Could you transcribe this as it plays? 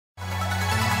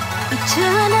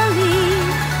Eternally,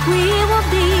 we will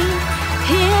be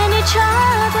in each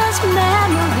other's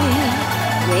memory,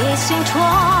 racing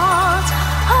towards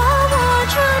our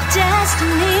true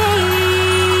destiny.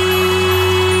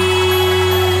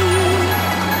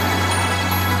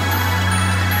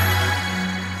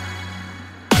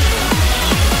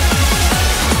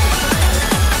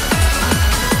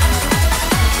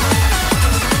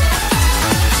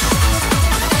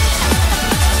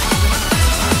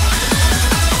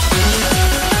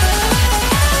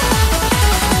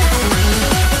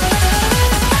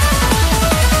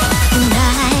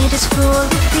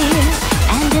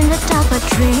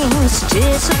 Dreams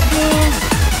disappear.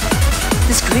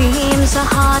 The screams are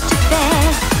hard to bear,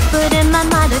 but in my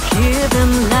mind I hear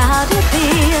them loud and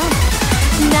clear.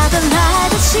 Now the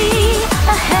light I see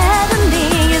ahead of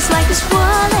me is like a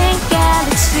swirling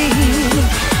galaxy,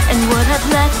 and what I've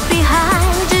left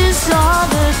behind is all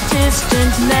a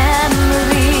distant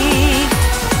memory.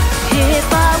 If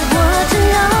I were to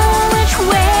know which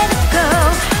way to go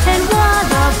and what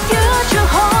our future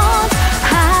holds,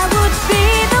 I would be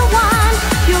the one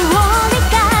you're only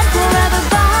got forever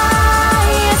by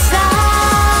your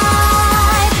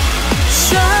side.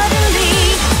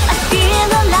 Suddenly, I feel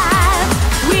alive.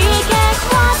 We can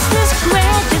cross this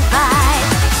great divide.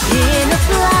 In a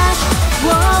flash,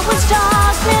 what was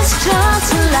darkness turns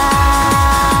to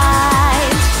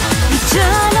light.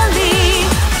 Eternally,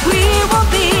 we will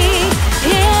be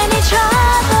in each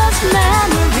other's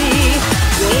memory,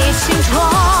 racing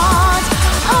towards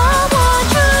our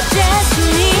true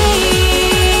destiny.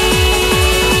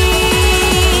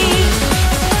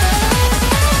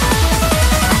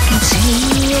 I can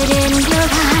see it in your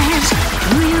eyes,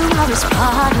 who you are is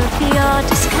part of your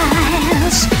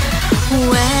disguise.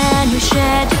 When you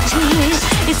shed your tears,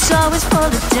 it's always full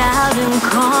of doubt and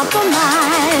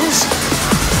compromise.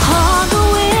 On the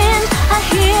wind, I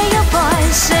hear your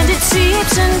voice, and it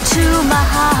seeps into my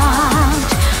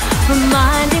heart,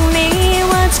 reminding me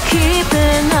what's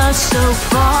keeping us so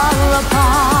far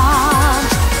apart.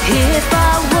 If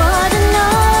I were to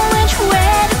know which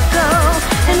way to go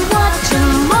and what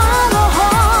tomorrow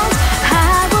holds,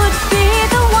 I would be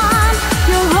the one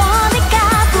you're only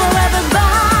got forever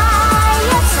by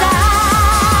your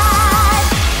side.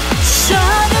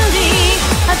 Suddenly,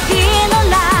 I feel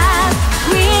alive.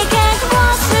 We can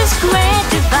cross this great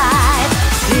divide.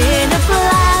 In a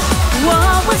flash,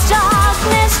 what was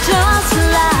darkness turns to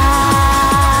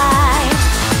light.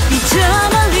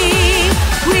 Eternally,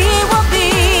 we will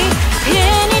be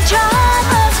in each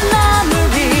other's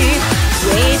memory,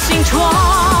 racing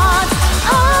towards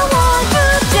our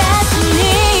true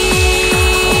destiny.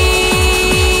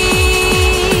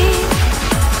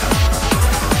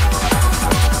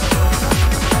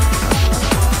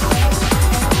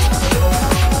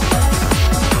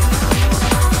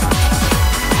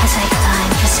 As I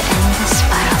climb this endless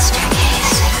spiral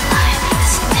staircase,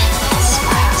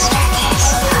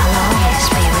 I'll always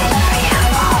be waiting for you.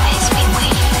 Always be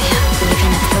waiting for you.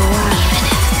 Even if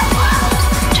the world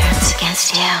turns against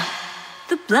you.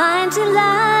 The blinding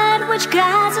light which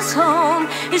guides us home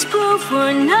is proof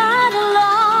we're not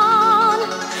alone.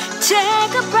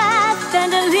 Take a breath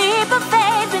and a leap of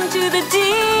faith into the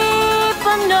deep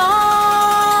unknown.